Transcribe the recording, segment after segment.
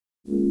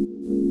Acid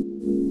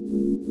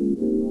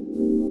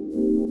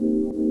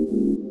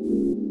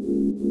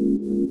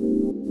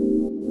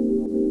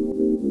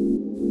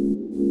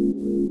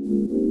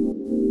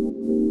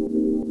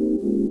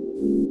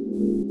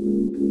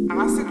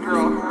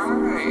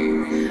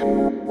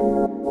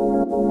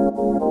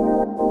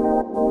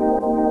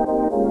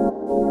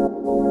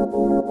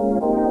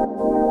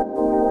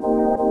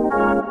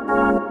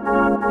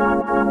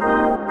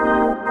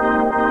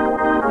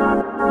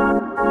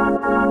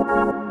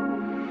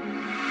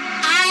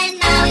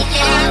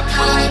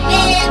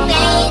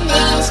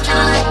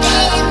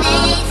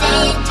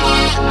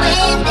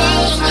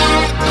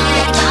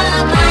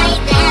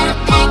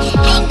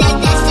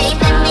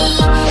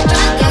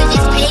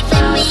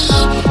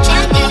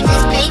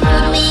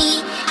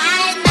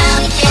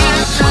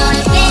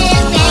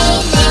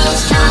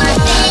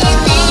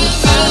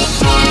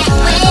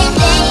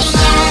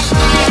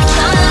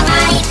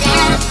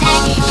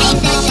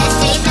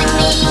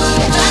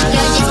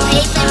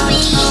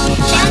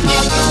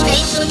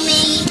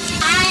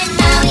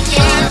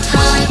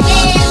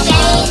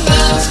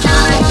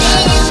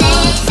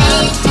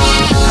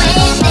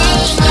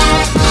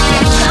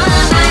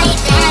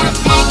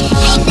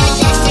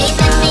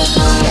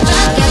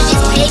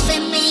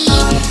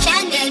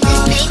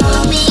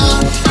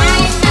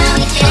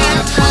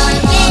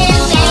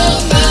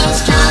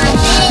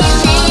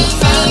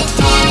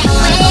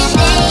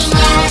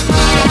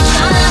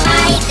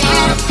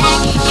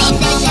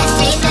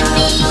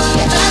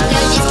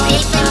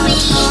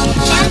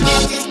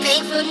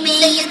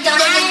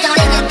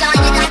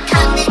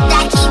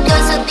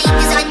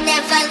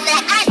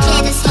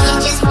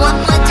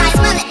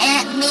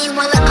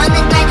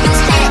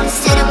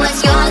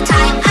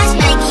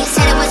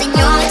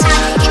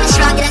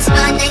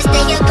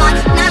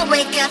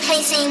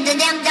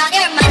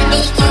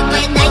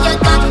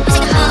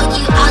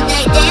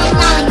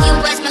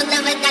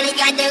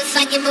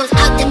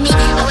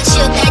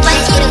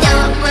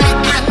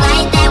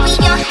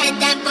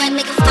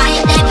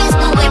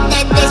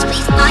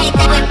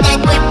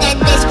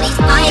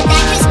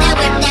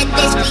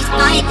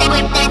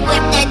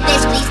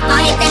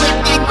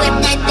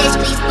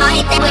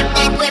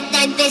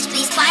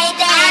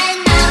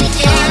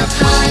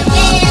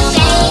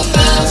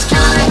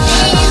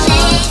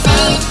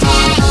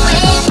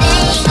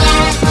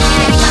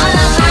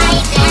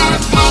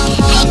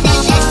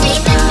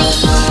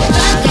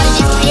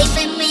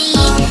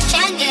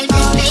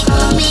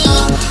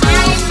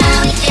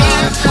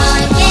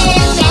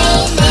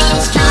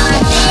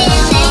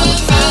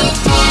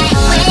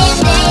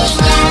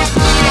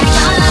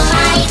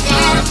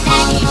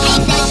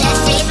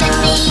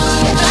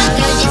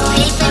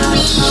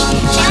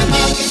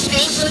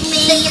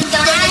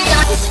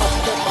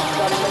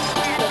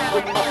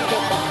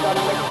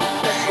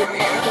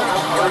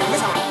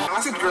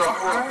Girl,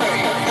 hi.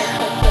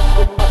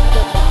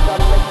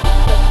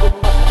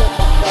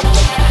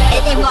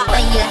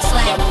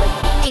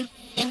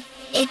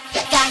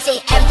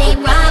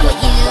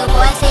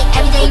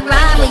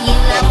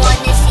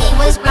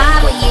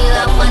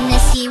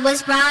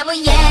 What's wrong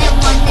with you?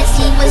 Wanna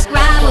see what's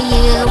wrong with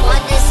you?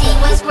 Wanna see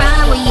what's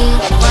wrong with you?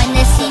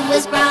 Wanna see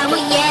what's wrong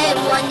with you?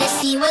 Wanna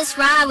see what's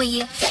wrong with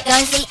you?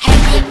 Don't say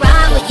everything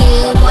wrong with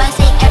you. Wanna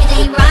say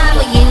everything wrong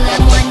with you? I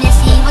wanna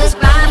see what's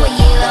wrong with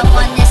you. I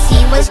wanna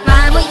see what's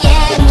wrong with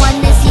you.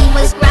 Wanna see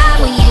what's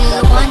wrong with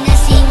you? Wanna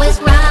see what's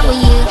wrong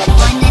with you?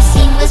 Wanna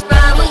see what's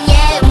wrong with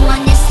you?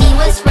 Wanna see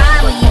what's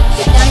wrong with you?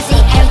 Don't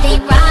say everything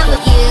wrong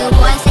with you.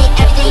 Wanna say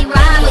everything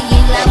wrong with you?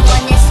 I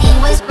wanna see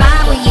what's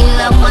wrong with you.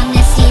 I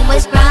wanna see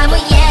what's wrong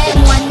with you.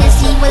 Wanna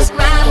see what's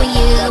wrong with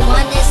you.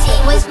 Wanna see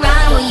what's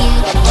wrong with you.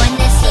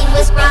 Wanna see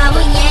what's wrong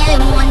with you.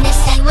 Wanna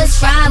see what's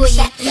wrong with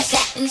you.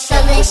 So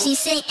that she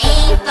say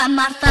aim for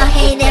my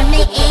forehead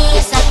me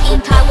aim.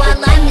 Sucking power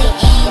line me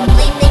aim.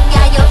 Leaving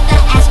got your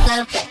fat ass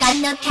blow. Got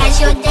no cash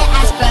you're the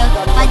ass bro.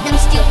 But them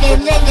stupid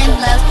living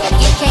blows.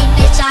 You can't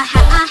bitch I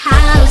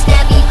how.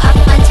 Stab you up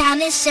my town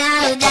and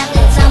show. That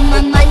was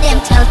on my damn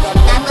toes.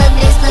 That little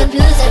bitch look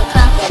who's a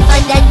pro.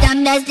 Fuck that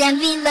dumb ass down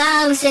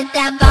below. Sit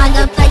that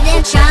bottle play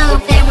them troll.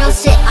 Pharaoh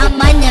sit on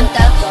my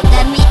nympho.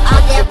 Let me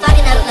all there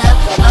fucking up low.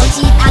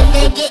 OG's out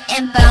there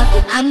getting bone.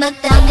 I'm a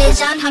thug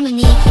bitch on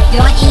harmony.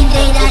 You're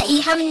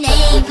eat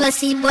harmony.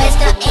 Pussy boys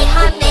still ain't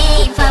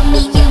harmony. Fuck me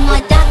you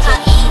want that to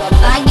eat.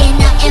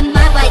 Bargain up in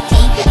my white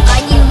tee.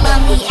 Are you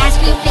lonely ass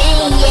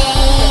groupie? Yeah.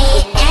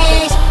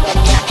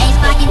 You ain't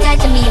fucking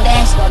touching me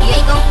bitch. You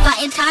ain't gon'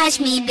 fucking touch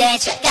me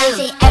bitch. Gotta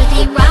say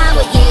everything wrong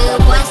with you.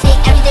 Wanna say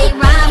everything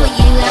wrong with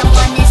you. I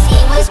wanna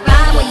see what's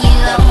wrong with you.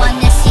 I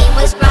wanna see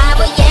what's wrong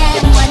with you.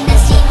 Wanna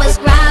see what's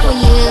wrong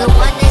with you.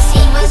 Wanna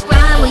see what's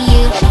wrong with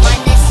you.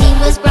 Wanna see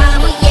what's wrong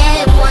with you.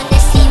 Wanna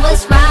see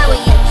what's wrong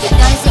with you.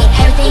 Don't say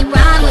everything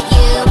wrong with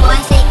you.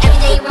 Wanna say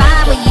everything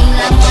wrong with you.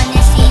 I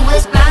wanna see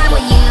what's wrong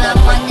with you. I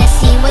wanna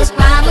see what's wrong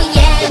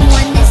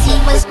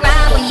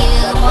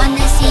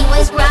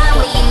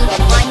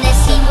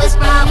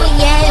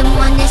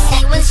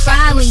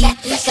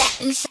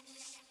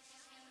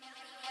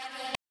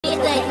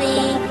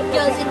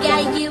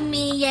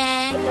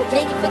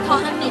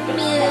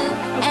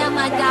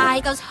my guy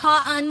goes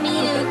hard on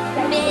mute.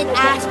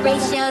 Mid-ass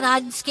ratio,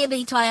 on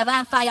skibbity toy,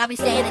 I'm fire, I'll be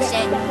saying the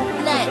shit.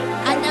 Look,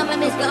 I know my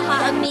miss go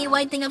hard on me,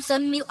 why think I'm so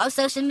mute on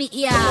social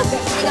media?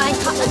 Nigga, I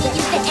hot on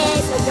you, the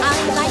ass, I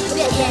don't like you,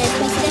 the ass,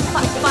 we step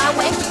far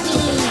away from me.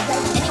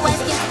 Anyone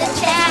skip to the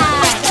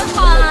chat. Go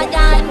hard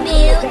on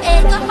mute,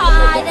 it go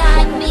hard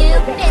on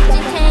mute. Bitch,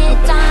 your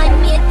hands on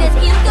mute, cause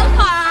you go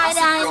hard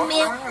on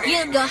mute.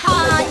 You go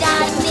hard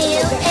on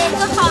mute, it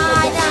go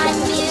hard on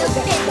mute.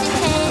 Bitch, your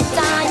hands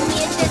on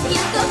mute, cause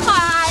you go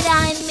hard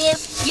on mute.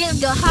 You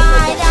go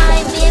hard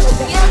on mute,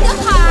 you go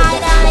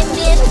hard on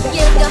mute.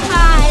 You go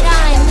hard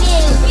on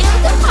mute, you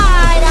go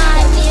hard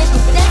on mute.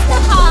 That's the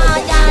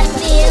hard on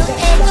mute,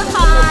 it go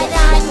hard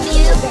on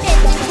mute.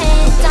 Bitch, your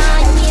hands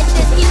on mute,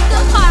 cause you go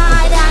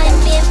hard on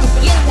mute.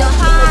 You go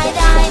hard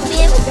on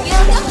mute, you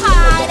go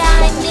hard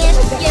on mute.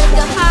 You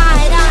go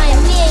hard on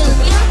mute,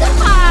 you go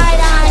hard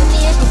on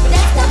mute.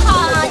 That's the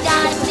hard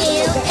on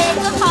mute, it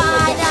go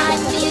hard on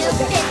mute.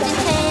 Bitch, your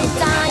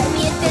hands on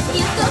mute, cause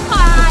you go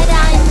hard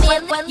on mute.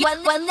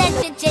 One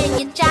legend,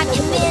 you jack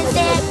and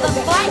music, but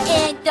boy,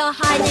 it go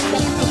hard on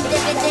music.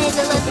 Different days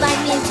it look like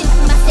me too.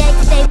 My sex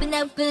tape with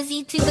no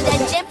boozy too, but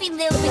that jiffy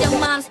little with your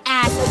mom's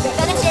ass.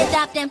 Better shit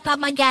up then pop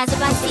my gas.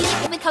 If I see it,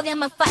 give me coke and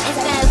my foot is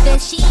bad.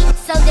 But she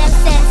so damn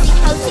sassy,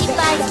 how she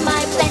likes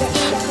my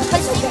blessing.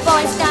 Pussy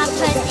boy, stop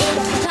pressing.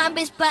 Come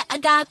bitch, but I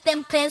got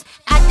them clips.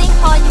 I think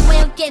hard you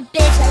will get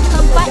bitch.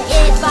 Come by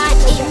it,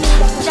 eat me.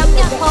 Jump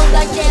your whole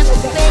goddamn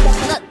bitch.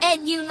 Look at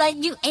you like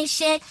you ain't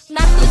shit.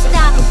 Not to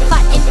stop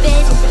fighting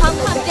bitch. Hum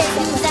bitch,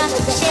 who's up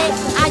shit.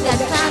 I got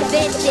clown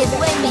bitches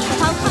with me.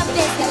 Hum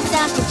bitch, who's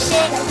up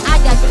shit. I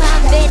got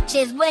clown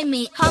bitches with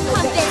me. Hum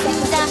bitch,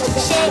 who's up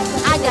shit.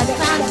 I got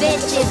clown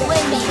bitches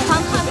with me.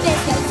 Hum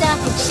bitch, who's up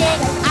shit.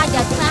 I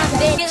got clown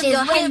bitches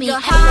with me. You go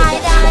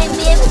hard on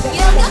me.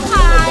 You go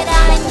hard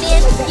on me.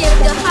 You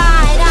go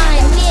hard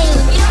on me.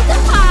 You go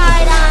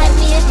hard on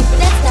me.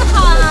 That's the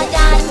hard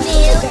on me.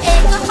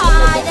 It go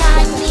hard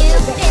on me.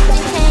 Bitch,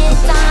 your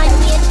hands on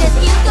me. Cause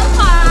you go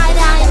hard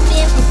on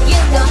me. You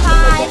go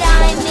hard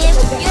on me.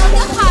 You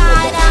go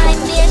hard on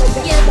me.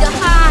 You go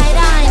hard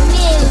on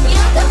me.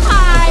 You go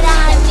hard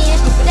on me.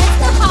 That's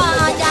the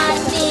hard on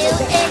me.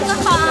 It go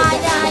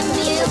hard on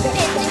me.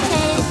 Bitch, your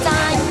hands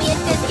on me.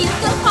 Cause you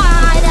go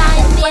hard on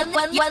me.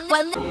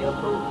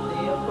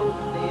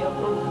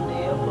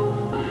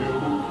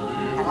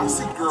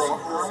 ACIDGIRL,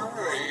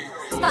 hooray.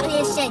 Stop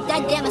this shit,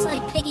 goddamn, it's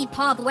like Piggy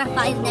Paw, but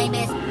whatever his name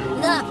is.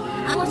 Look,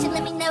 I want you to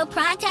let me know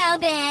pronto,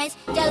 bitch.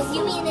 Just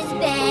Yûmi and his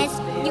bitch.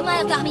 You might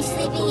have got me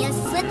sleeping and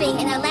slipping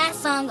in the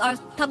last song or a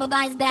couple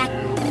bars back.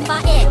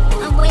 Fuck it,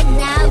 I'm waiting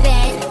now,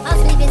 bitch. I'll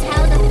sleep his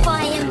house on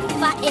fire and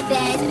fuck it,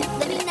 bitch.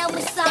 Let me know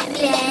what's up,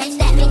 bitch.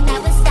 Let me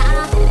know what's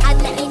up. I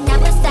let me know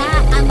what's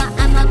up.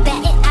 I'ma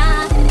bet it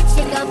up.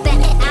 She gon' bet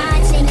it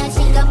up. She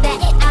gon'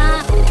 bet it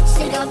up.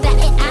 She gon' bet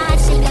it up.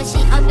 She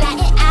gon' bet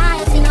it up.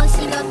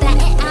 She gon' bet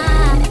it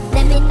up.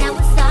 Let me know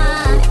what's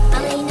up.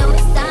 I'll let you know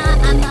what's up.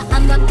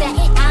 I'ma bet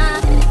it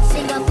up. She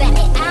gon' bet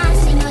it up.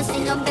 She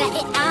gon' bet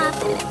it up.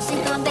 She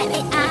gon' bet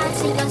it up.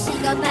 She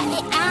gon' bet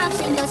it up.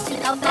 She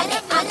gon' bet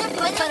it up.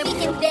 Puerto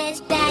Rican bitch,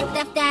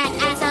 that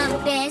ass on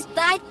bitch.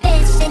 Black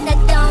bitch in the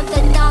dome,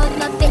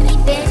 my bitty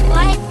bitch.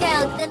 White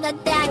girl, then the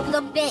that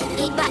little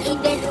bitty body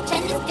bitch.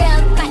 Chinese girl,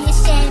 cry your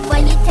shit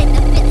when you take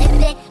the fit and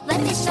dick. Let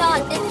the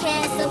short the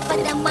kid, so for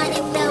the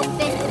money, little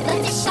bitch. Let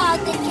the short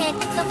the kid,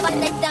 so for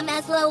the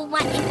dumbass little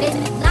whitey bitch.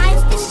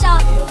 Life's the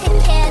short, take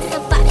care, so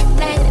for his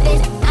birds,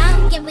 bitch. I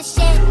don't give a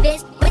shit,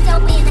 bitch. With your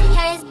win and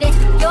hers, bitch.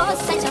 You're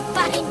such a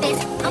fucking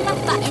bitch. I'm a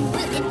fucking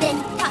booty bitch.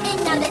 Talking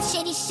all that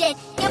shitty shit.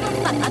 Give a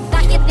fuck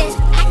about your bitch.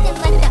 Acting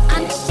like the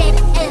I'm the shit.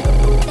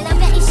 Then I'm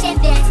betting shit,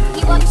 bitch.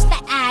 You want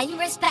respect, you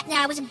respect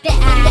now, it's a bit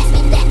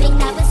Let me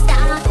know what's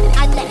up.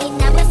 I let me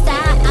know what's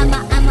up.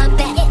 I'ma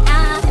bet it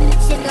up.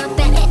 She gon'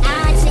 bet it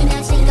up. She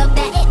gon'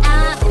 bet it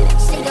up.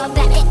 She gon'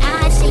 bet it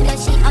up. She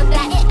gon'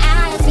 bet it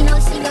up. She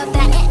gon'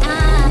 bet it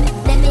up.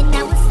 Let me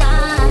know what's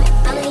up.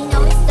 I let you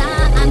know what's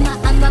up.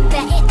 I'ma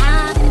bet it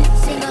up.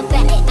 She gon'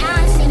 bet it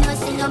up.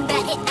 She gon'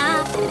 bet it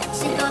up.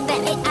 She gon'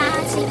 bet it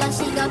up.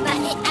 She gon'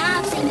 bet it up.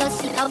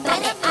 She gon'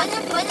 bet it up.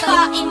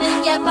 Body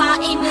move, your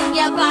body move,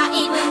 your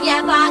body move,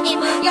 your body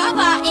move, your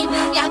body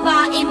move, your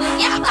body move,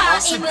 your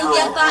body move,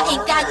 your body.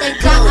 Got the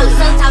drop, I'm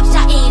so top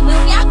shotty.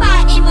 Move your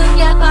body, move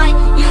your body.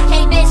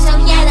 UK bitch, so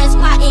yeah, let's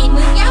party.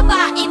 Move your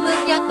body,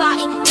 move your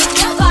body, move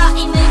your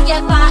body, move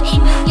your body,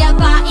 move your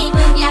body,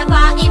 move your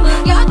body,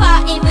 move your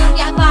body, move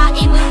your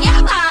body, move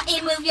your body,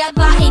 move your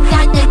body.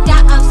 Got the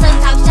drop, I'm so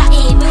top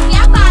shotty. Move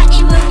your body,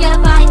 move your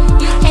body.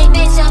 UK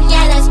bitch, so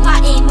yeah, let's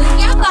party. Move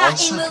your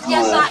body, move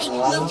your body,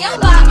 move your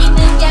body,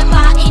 move your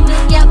body,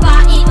 move your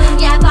body, move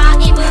your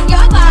body, move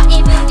your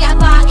body, move your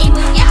body,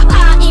 move your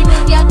body,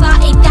 move your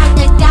body. Got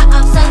the drop,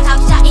 I'm so top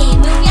shotty.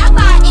 Move your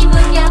body,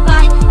 move your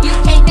body.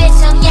 UK bitch,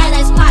 so yeah,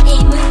 let's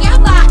party. Move your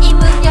body,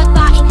 move your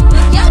body,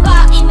 move your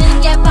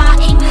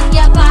body, move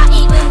your body,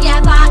 move your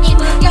body,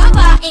 move your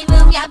body,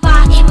 move your body, move your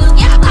body, move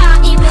your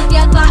body, move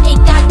your body.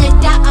 Got the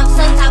drop, I'm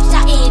so top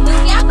shotty.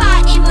 Move your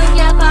body, move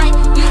your body.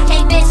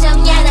 UK bitch, so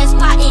yeah, let's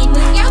party.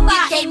 Move your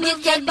body,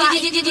 move your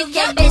body,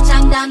 UK bitch,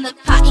 down the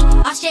party.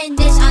 Austrian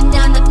dish, I'm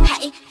down the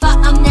patty. Fuck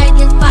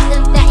Americans, fuck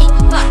them fatty.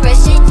 Fuck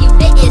Russian, you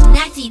bit is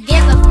nasty.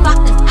 Give a fuck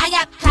them. I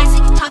got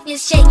plastic, talk your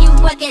shit, you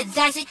work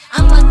exactly.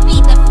 I'ma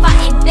be the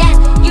fucking best.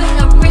 You in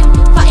the rim,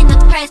 fighting the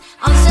press.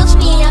 On social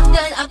media,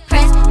 feel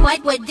oppressed.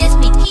 White boy diss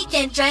me, he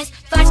can't dress.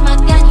 Flash my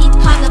gun, he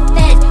call the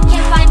feds.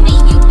 Can't find me,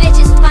 you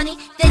bitches funny.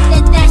 This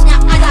and that,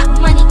 now I got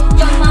money.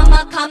 Your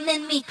mama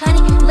calling me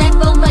honey.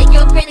 Left over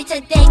your granny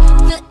today.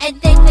 Feel a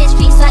day, bitch,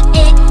 streets are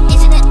it.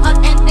 Isn't it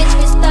up and bitch,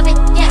 can stop it.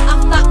 Yeah, I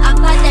fuck, I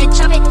buy that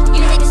trumpet.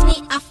 You niggas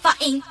need a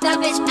fucking the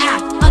bitch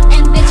ass. Up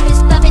and bitch, can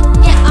stop it.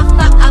 Yeah, I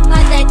fuck, I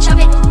buy that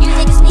trumpet. You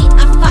niggas need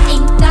a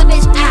fucking the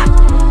bitch ass.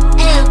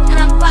 Ew, and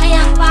I'm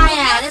fire.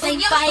 This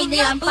ain't fire,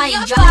 nigga, I'm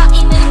fire.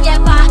 Body, move your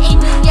body,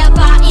 move your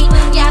body,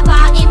 move your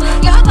body,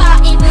 move your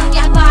body, move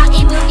your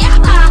body, move your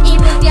body,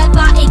 move your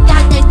body.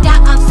 Got the got,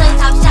 I'm so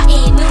top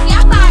shotty. Move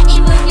your body,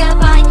 move your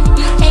body.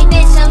 You can't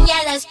bitch, so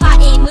yeah, let's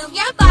party. Move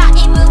your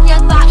body, move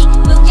your body,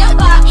 move your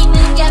body,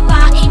 move your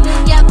body,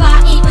 move your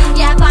body, move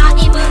your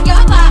body, move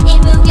your body,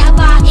 move your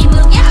body,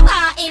 move your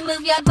body,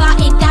 move your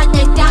body. Got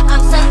the got,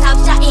 I'm so top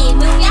shotty.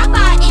 Move your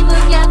body,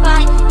 move your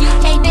body. You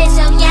can't bitch,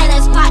 so yeah,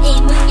 let's party.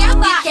 Move your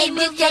body,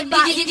 move your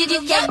body,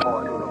 you can't.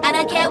 I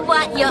don't care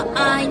what you're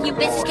on, you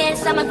bitches can't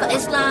summon for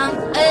Islam.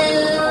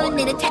 Ooh,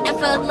 need a techno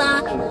for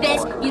long,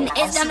 bitch. You know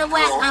it's down to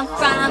where I'm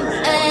from.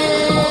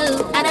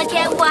 Ooh, I don't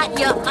care what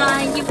you're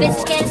on, you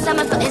bitches can't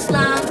summon for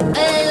Islam.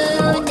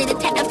 Ooh, need a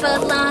techno for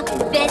long,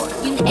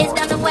 bitch. You know it's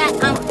down to where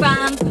I'm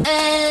from.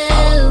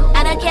 Ooh,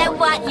 I don't care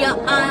what you're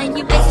on,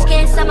 you bitches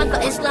can't summon for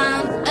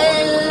Islam.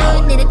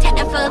 Ooh, need a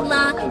techno for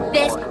long,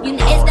 bitch. You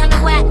know it's down to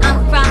where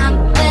I'm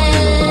from.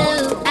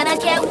 Ooh, I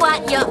don't care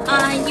what you're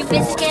on, you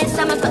bitches can't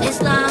summon for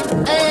Islam.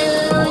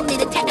 Ooh,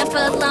 need a techno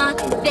for long,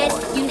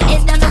 bitch. You know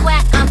it's down to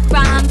where I'm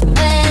from.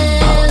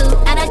 Ooh,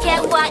 I don't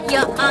care what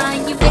you're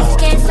on, you bitches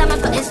can't summon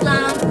for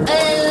Islam.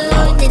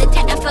 Ooh, need a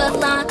techno for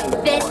long,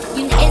 bitch.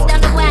 You know it's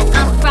down to where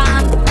I'm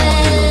from.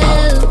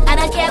 Ooh, I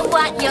don't care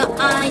what you're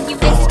on, you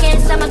bitches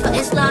can't summon for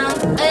Islam.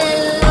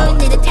 Ooh,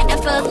 need a techno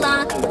for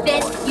long,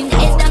 bitch. You know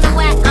it's down to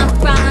where I'm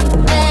from.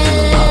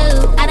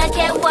 Ooh, I don't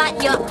care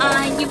what you're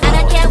on, you. I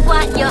don't care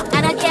what you're.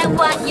 I don't care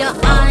what you're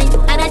on.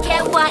 I don't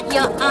care what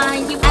you're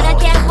on, you. I don't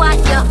care what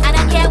you're. I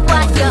don't care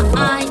what you're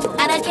on.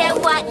 I don't care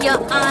what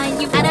you're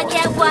on, you. I don't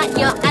care what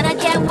you're. I don't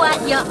care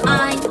what you're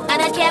on. I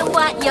don't care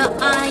what you're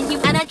on, you.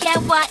 I don't care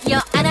what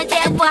you're. I don't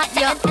care what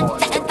you're.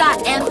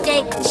 Thought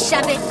empty,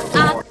 shove it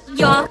up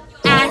your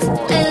ass.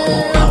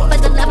 Ooh, for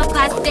the love of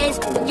class, bitch.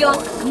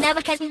 You'll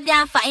never catch me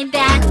down fighting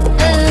back.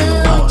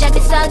 Ooh, just be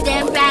so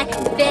damn bad,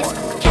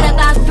 bitch. Care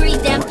about 3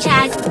 damn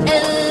chads.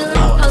 Ooh,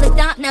 hold it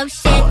down, no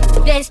shit,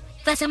 bitch.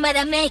 Flexing but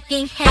I'm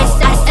making hits.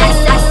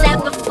 I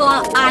said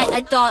before I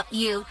adore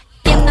you.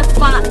 Give me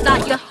fuck,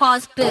 thought your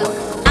horse boo.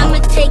 I'ma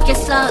take your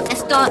soul and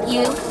start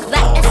you.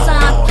 Let the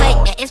song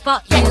play, it's for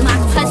you. My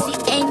pussy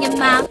in your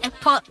mouth and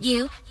pop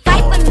you.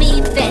 Fight for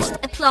me, bitch,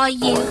 applaud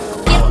you.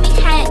 Give me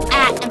head,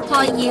 I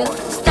implore you.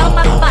 Stole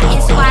my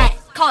fucking swag,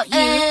 caught you.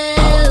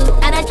 Ooh,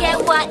 I don't care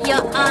what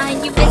you're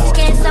on. You bitches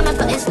can't summon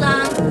for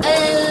Islam.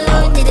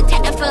 Ooh, need a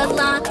techno for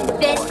long,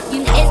 bitch. You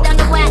know it's down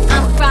to where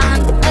I'm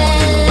from.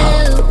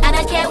 Ooh, I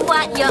don't care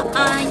what you're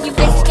on. You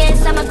bitches can't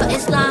summon for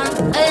Islam.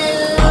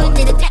 Ooh,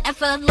 need a techno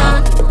for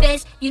long,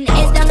 bitch. You know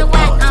it's down to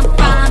where I'm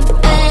from.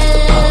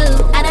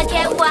 Ooh, I don't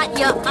care what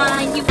you're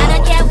on. You. I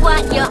don't care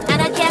what you're. I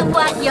don't care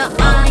what you're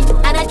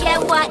on. I don't care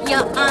what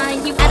you're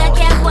on. You. I don't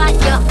care what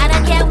you're. I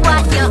don't care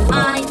what you're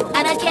on.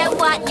 I don't care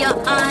what you're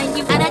on.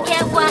 You. I don't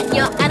care what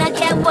you're. I don't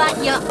care what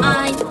you're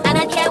on. I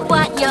don't care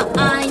what you're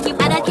on. You.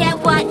 I don't care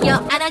what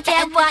you're. I don't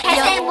care what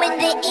you're. And when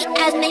they eat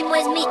as me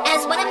was me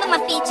as one of my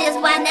features.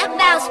 Why not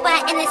bounce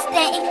right in the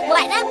state?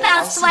 Why not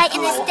bounce right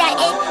in the state?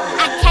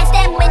 I catch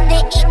them when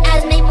they eat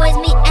as me was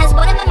me as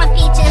one of my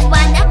features.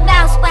 Why not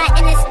bounce right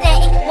in the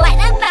state? Why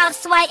not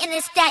bounce right in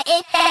the state?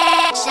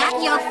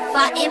 Shut your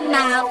fucking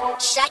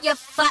mouth. Shut your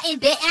fucking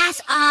big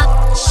ass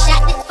up.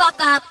 Shut the fuck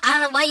up. I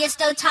don't know why you're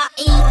still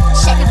talking.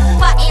 Shut your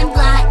fucking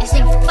blood. It's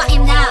in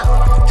fucking mouth.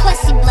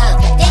 Pussy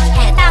blood.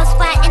 Dickhead. Bounce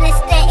right in the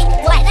state.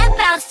 Why not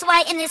bounce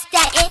right in the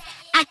state?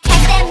 I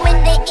catch them when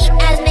they eat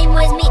as me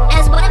was me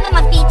as one of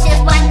my features.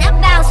 Why not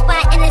bounce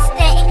right in the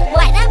state?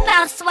 Why not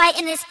bounce right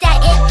in the state?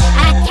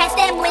 I catch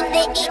them when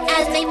they eat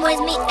as me was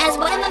me as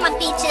one of my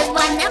features.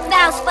 Why not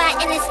bounce right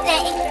in the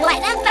state? Why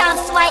not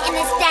bounce right in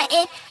the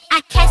state? I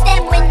catch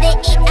them when they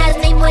eat as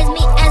me was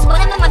me as one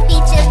of my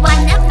features. Why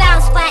not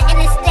bounce right in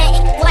the state?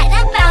 Why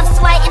not bounce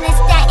right in the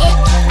state?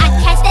 I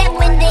catch them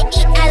when they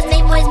eat as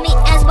me was me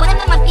as one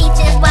of my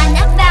features. Why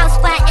not bounce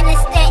right in the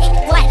state?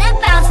 Why not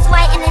bounce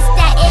right in the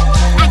state?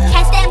 I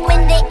catch them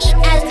when they eat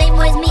as me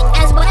was me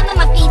as one of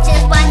my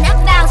features. Why not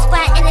bounce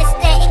right in the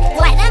state?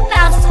 Why not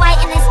bounce right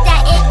in the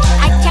state?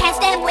 I catch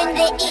them when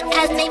they eat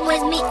as me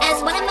was me as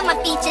one of my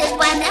features.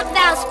 Why not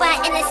bounce right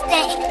in the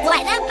state?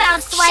 Why not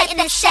bounce right in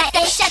the state?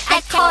 Shut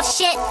that call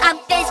shit, I'm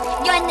bitch.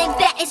 Your name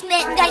bet is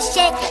midnight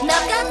shit. No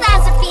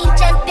girls are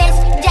features, bitch.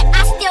 Yeah,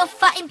 I still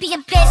fucking be a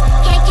bitch.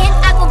 Can't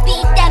I will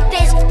beat that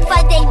bitch.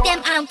 For they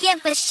them, I don't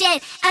give a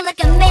shit. I look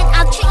a man,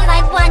 I'll treat you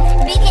like one.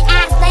 Big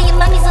ass, like your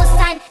mommy's little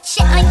son.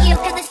 Shit,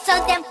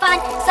 them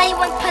fun. So you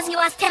want cause you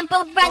lost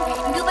tempo run.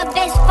 You a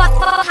bitch, fuck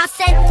house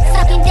and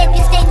sucking dick,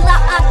 you stay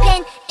locked up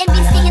in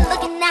NBC, you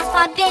looking ass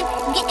for bin.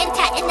 Getting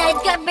tight in a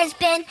garbage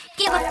bin.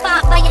 Give a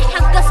fuck by your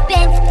house go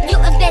spin. You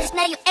a bitch,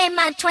 now you ain't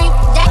my twin.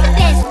 Jack a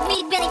bitch,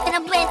 me really finna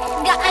blend.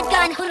 Got a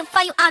gun, who the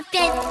fuck you off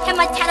in? Hear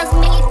my titles,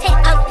 make you take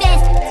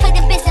offense. Took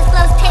the business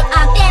flows, take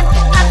off them.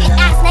 Pop your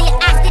ass, now your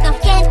ass take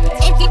offense.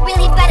 If you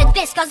really bad, a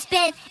bitch go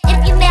spin. If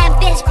you mad,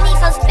 bitch, please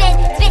go spin.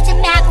 Bitch, you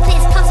mad,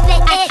 please come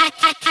spin it.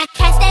 I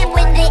can't stand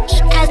when they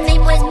eat as me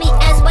was me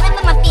as one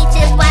of my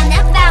features. Why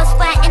not bounce,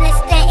 why in the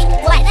state?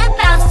 Why not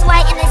bounce,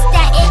 why in the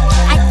state?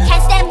 I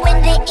can't stand when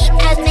they eat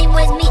as me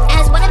was me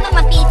as one of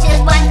my features.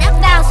 Why not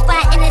bounce, why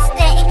in the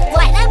state?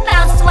 Why not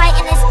bounce, why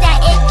in the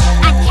state?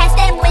 I can't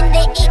stand when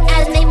they eat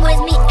as me was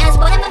me as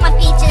one of my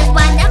features.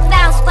 Why not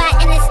bounce, why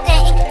in the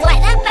state? Why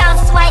not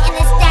bounce, why in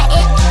the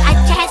state? I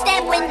can't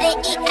stand when they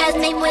eat as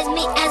me was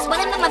me as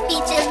one of my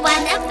features. Why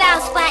not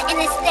bounce, why in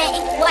the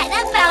state? Why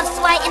not bounce,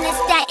 why in the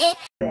state?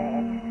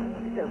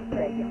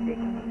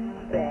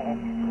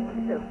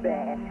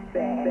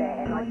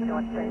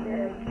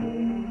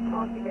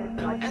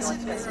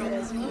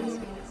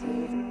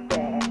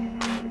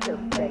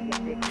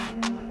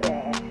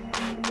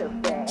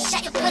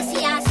 Shut your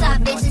pussy ass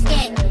up, bitch, it's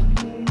gay.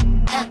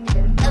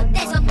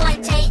 This a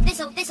one take, this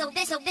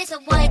a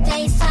one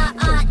day. So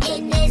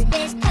in this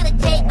bitch, color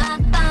take up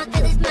on,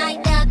 cause it's my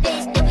the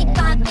bitch. Then we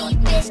gon' be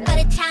bitch, go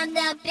to town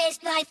the bitch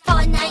like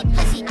Fortnite.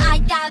 Pussy, I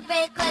got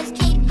red cause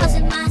keep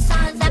posting my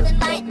songs, laughing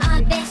like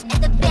bitch.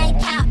 At the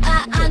bank count,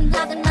 I'm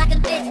laughing like a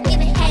bitch.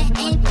 Giving head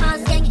and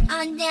paws, hanging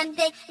on them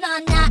dick. No,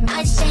 I'm not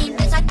ashamed,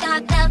 bitch, I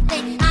got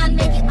velvet. I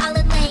make you all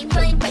a lame,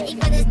 really ready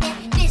for this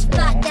damn bitch.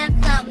 Fuck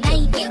them flow, man,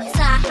 you is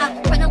a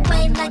hop. Run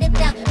away like a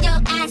bell, your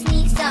ass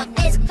needs up.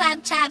 This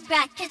clap, trap,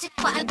 back, catch a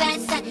quarterback,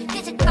 son.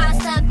 Catch a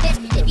cross up, bitch,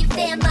 if you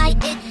feel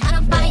like it. I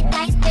don't fight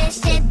nice,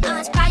 bitch, shit,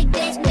 on sprite,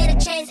 bitch. Made a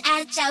chance,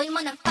 ass Joe, you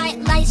wanna fight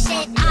like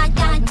shit. I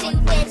got two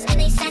whips, and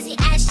they sassy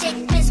ass shit.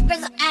 Miss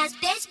Brizzle ass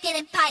bitch,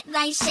 getting piped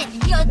like shit.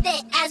 Your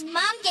thick ass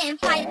mom, getting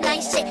piped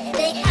like shit.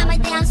 They hammer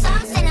down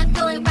songs, and I'm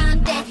going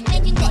round there.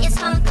 Making niggas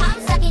Hong Kong,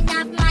 sucking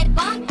off my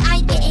bum.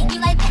 I get it, you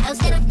like petals,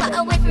 get a fuck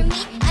away from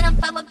me. I don't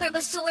fuck with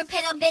purple sewer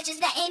pedo bitches,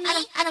 that ain't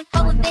me. I don't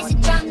fuck with basic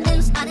drum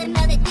loose on the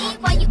melody.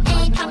 While you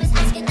ain't comments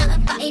asking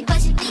nothing for a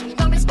question me.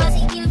 No response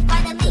to you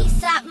finally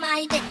suck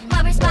my dick.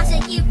 My response to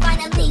you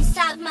finally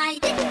suck my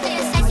dick. To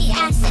your sexy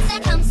ass, since I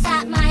come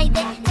suck my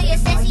dick. To your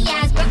sexy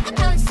ass, bro, I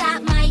come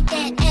suck my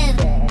dick. Ew,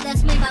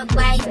 let's move my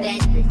ways,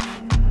 bitch.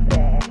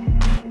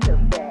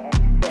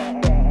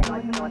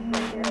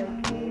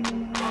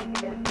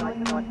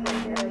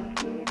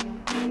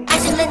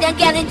 Down,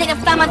 girl, and think I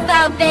found my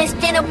flow, bitch.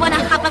 Didn't wanna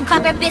hop on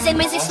copper, busy,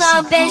 music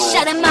slow, bitch.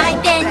 Shut up, my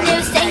dead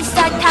news, say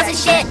start tossing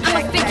shit.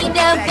 I'm a freaky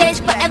little bitch,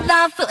 but I'm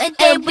long foot and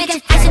dead with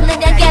it. Actually,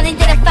 down, girl, and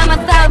think I found my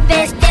flow,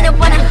 bitch. Didn't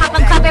wanna hop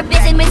on copper,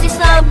 busy, music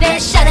slow, bitch.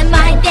 Shut up,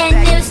 my dead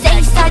news,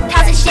 say start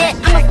tossing shit.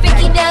 I'm a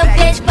freaky little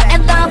bitch, but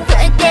I'm long foot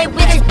and dead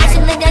with it.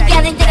 Actually, down,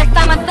 girl, and think I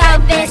found my flow,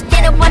 bitch.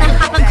 Didn't wanna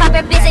hop on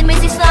copper, busy,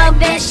 music slow,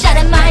 bitch. Shut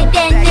up, my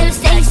dead news,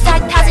 say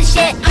start tossing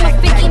shit. I'm a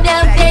freaky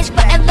little bitch,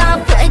 but I'm long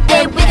foot and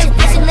dead with it.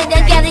 Actually,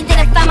 down, girl, and think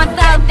I found my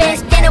flow,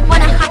 bitch. Didn't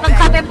wanna hop on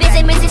copper,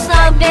 busy, music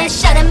slow, bitch.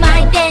 Shut up,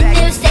 my dead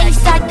news, say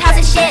start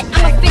tossing shit.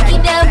 I'm a freaky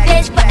little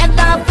bitch, but I'm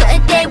long foot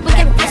and dead with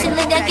it.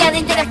 Actually, down, girl,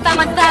 and think I found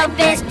my flow,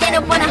 bitch.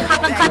 Didn't wanna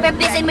hop on copper,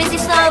 busy, music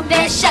slow,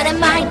 bitch. Shut up,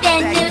 my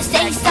dead news,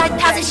 say start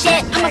tossing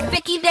shit. I'm a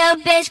freaky little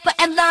bitch, but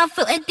I'm long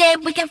foot and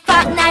dead. We can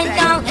fuck night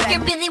long if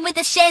you're really with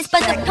the shits,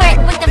 but the twerk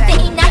with the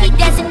fitty, now he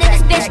dancing in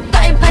this bitch.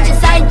 Button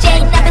punches,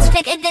 IJ, nothing's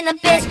thicker than a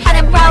bitch.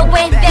 Had a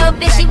Broadway bill,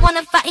 bitch, she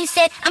wanna fight, he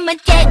said I'm a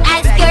dead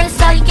ass girl,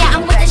 so yeah,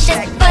 I'm with the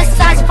shits. Bust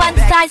size, fun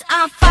size,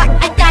 fuck,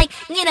 I die.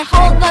 Need a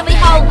whole lovely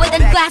hole with a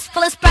glass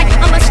full of Sprite.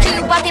 I'm a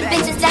street walking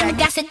bitches down the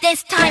gas at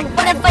this time.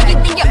 Whatever you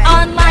think you're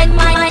on my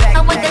mind,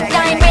 I want the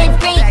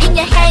diamond ring in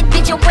your head,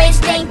 bitch, you're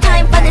wasting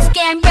time for the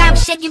scam rap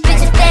shit. You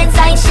bitches dance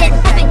like shit,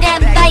 having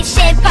that bite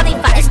shit. Probably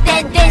fight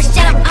instead, bitch,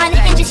 shut up on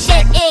hinge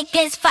shit. It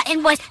gets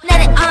fighting voice,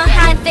 let it on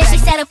high, bitch, she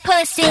said a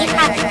pussy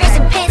hot. Here's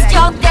a piss,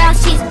 joke down,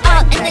 she's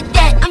all in the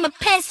dead. I'm a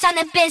piss on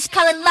a bitch,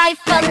 call it life,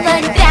 but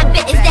look, that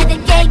bitch is dead, the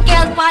gay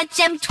girl, watch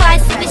him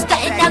twice. If we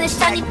starting down the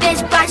shiny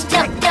bitch, watch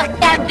jump,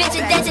 that bitch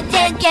is dancing,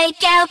 dead gay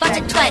girl, watch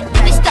a twerk.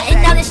 If we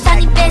starting down the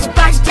shiny bitch,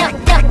 watch jump,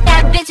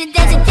 that bitch is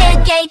dancing,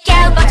 dead gay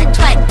girl, watch a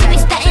twerk. If we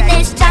starting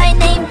this shiny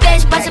name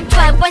bitch, watch him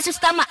twerk. Watch him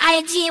start my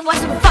IG,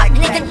 watch him fuck,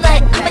 nigga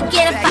look. I'ma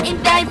get a fighting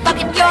belly,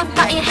 fucking your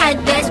fucking head,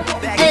 bitch.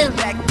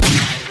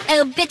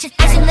 Ew, bitches,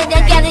 actually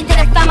they're getting to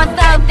the found my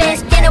flow,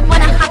 bitch. Didn't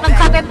wanna hop on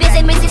copper,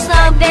 busy, music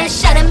slow, bitch.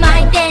 Shut up,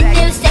 my dead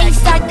news, say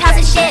start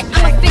tossing shit.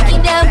 I'm a freaky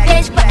little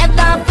bitch, but I'm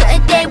long foot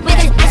and dead with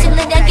it.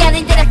 Actually they're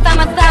getting to the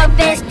found my flow,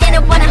 bitch.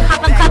 Didn't wanna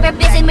hop on copper,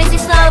 busy, music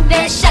slow,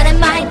 bitch. Shut up,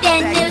 my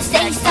dead news,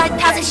 say start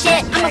tossing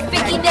shit. I'm a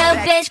freaky little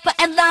bitch, but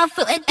I'm long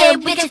foot and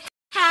dead with it.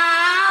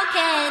 How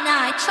can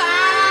I try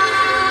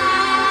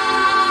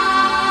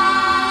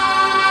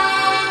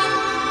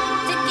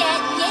to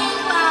get you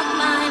off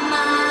my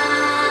mind?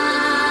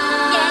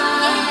 Get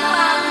you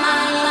off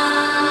my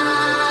mind.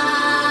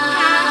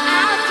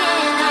 How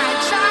can I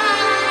try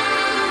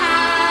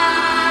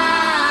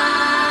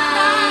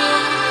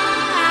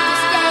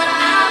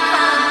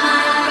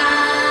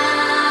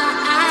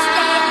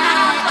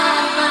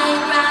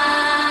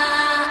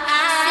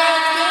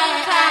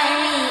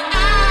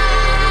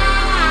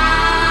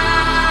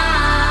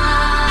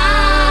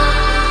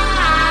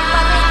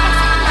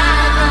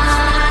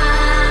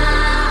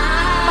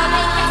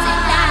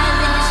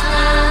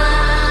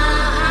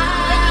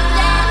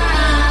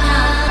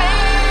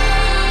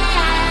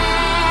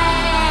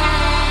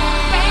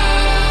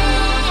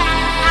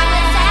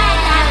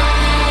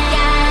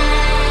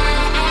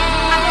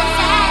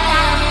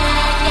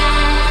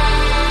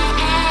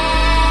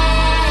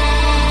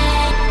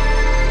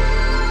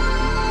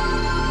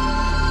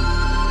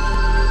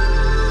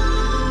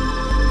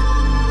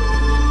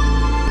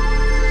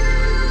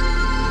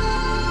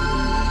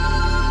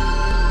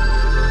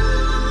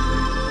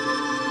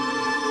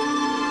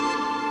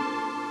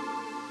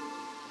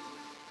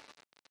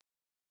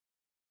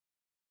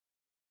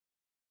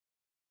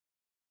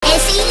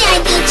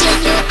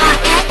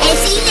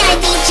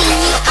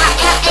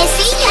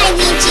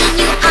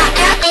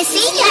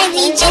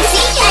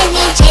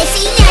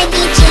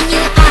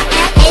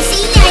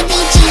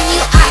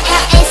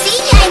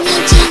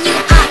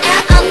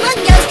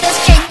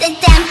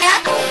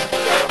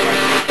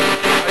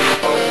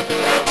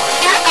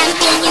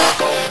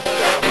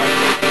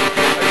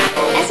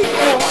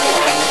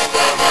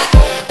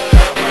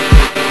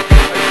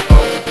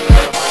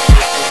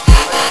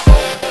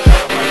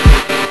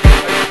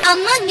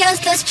girls,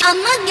 cause I'm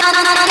a girl.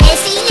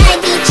 ACIDGURL,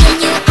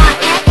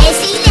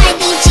 ACIDGURL,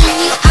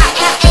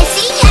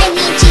 ACIDGURL.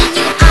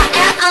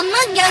 I'm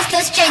a girl,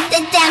 cause straight the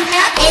damn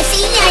hell.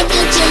 ACIDGURL,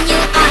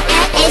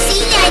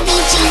 ACIDGURL,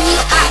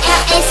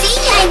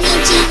 ACIDGURL.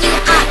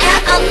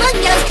 I'm a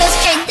girl, cause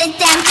straight the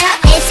damn hell.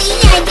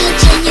 ACIDGURL,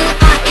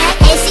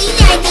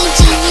 ACIDGURL,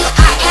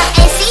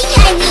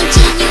 ACIDGURL.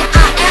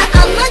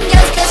 I'm a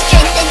girl, cause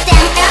straight the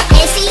damn hell.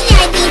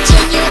 ACIDGURL,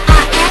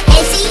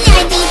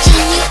 ACIDGURL,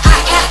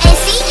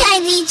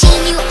 ACIDGURL.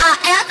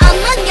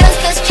 I'm a girl,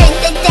 cause straight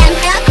the damn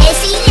hell.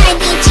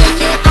 ACIDGURL, ACIDGURL,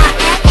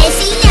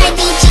 ACIDGURL.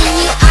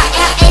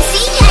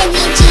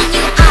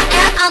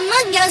 I'm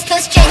a girl,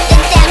 cause straight the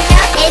damn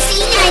hell.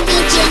 ACIDGURL,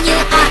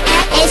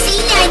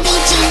 ACIDGURL, ACIDGURL.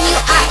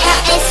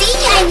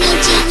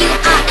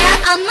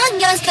 I'm a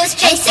girl, cause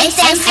straight the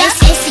damn hell.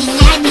 ACIDGURL,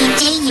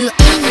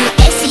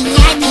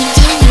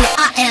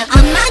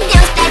 all my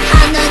girls that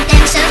holler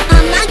them, so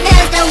all my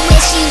girls don't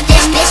wish you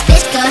this.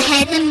 Bitch, go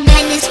ahead and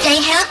burn it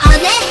straight hell. All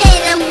the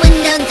hate on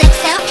windows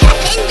excel. Cat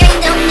and Ray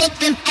don't make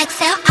them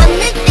excel. I'm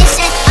the bitch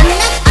that, I'm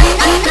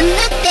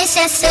the bitch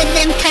that serve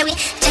them curry.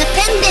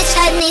 Jumpin' bitch,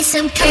 I need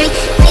some curry.